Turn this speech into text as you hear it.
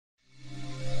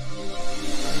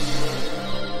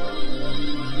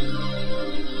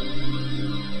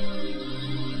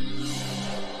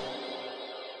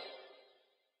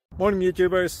Morning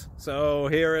YouTubers. So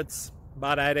here it's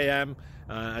about 8 a.m.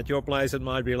 At your place it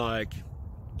might be like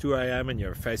 2 a.m. and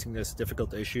you're facing this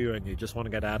difficult issue and you just want to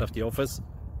get out of the office.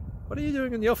 What are you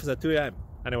doing in the office at 2 a.m.?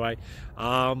 Anyway,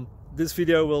 this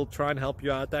video will try and help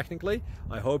you out technically.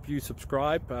 I hope you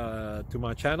subscribe to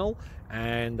my channel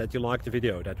and that you like the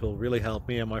video. That will really help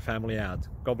me and my family out.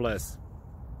 God bless.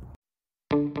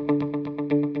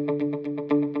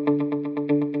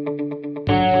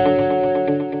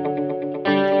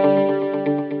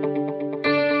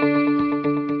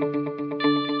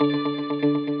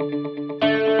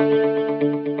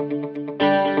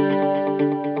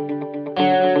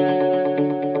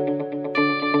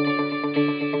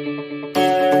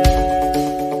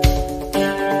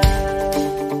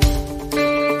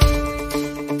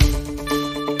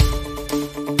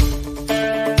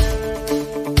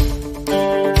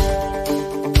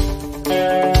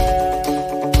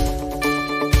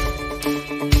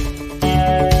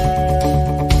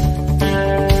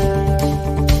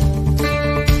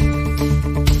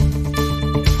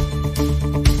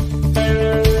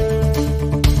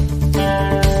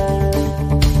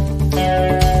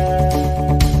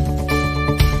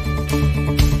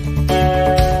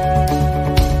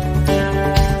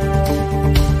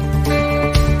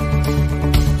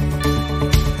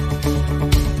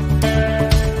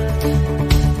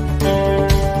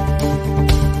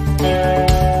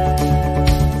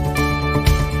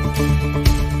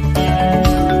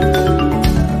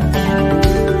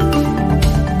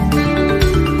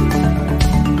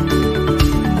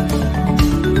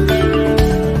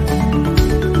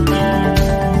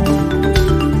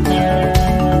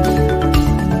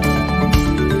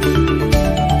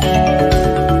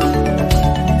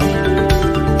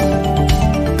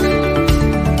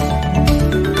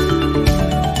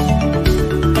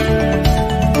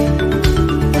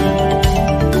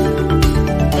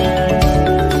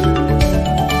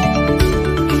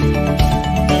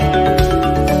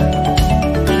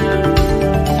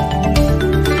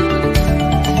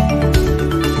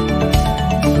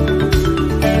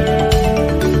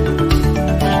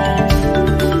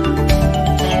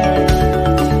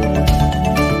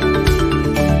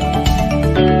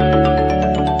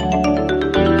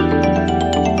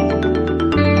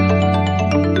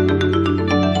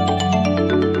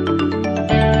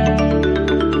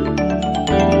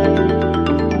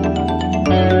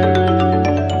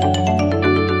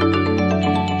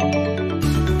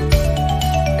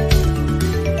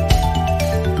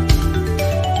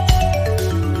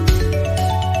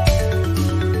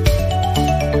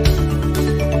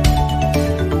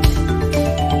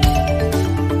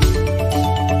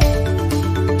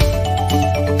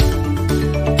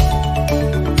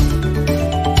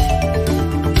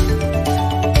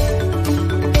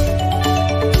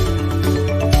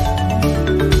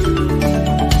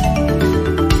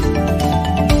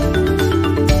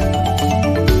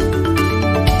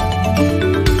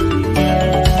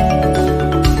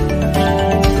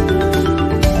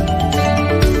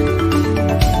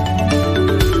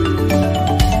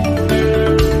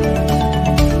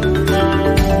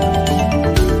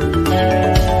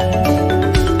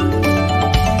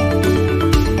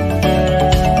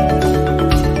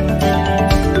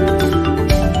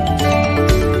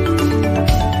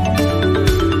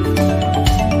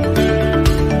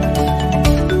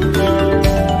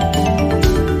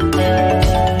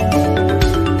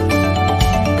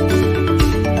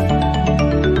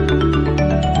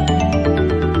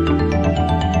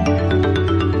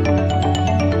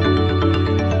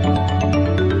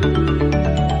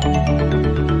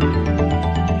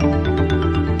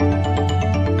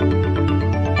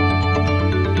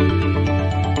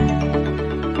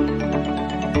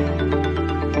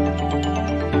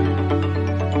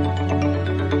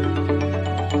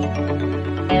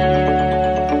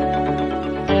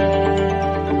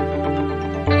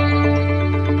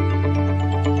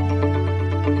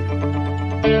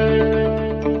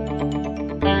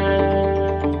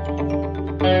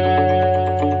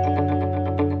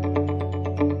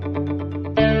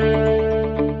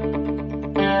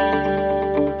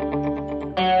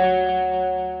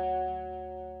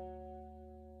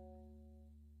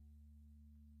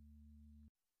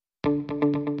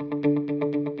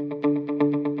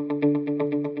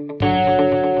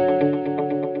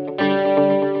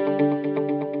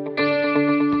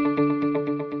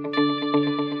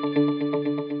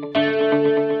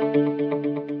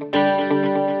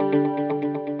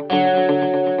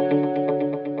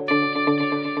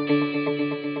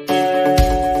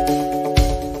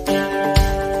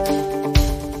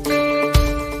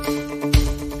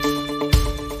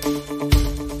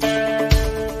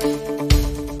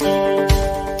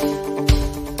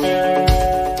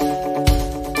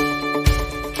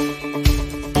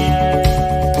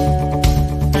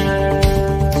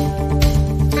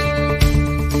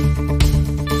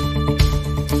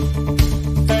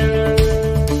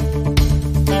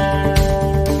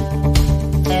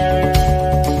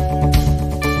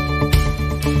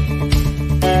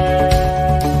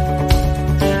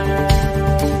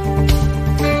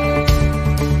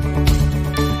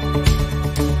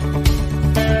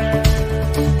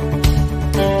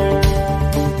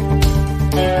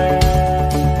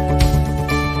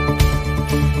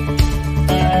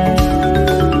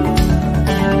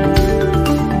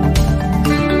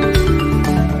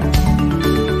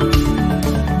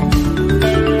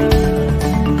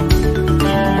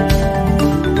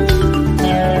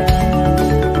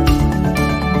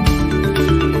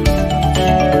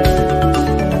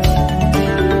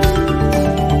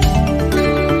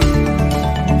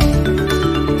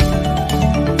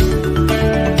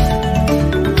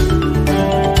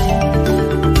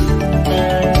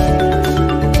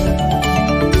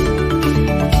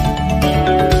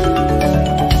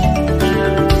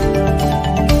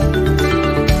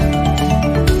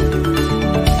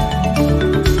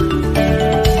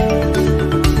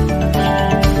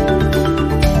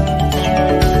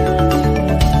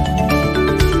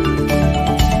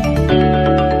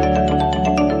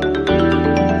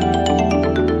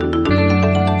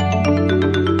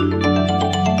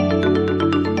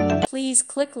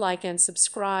 Click like and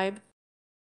subscribe.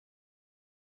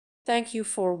 Thank you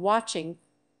for watching.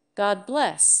 God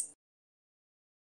bless.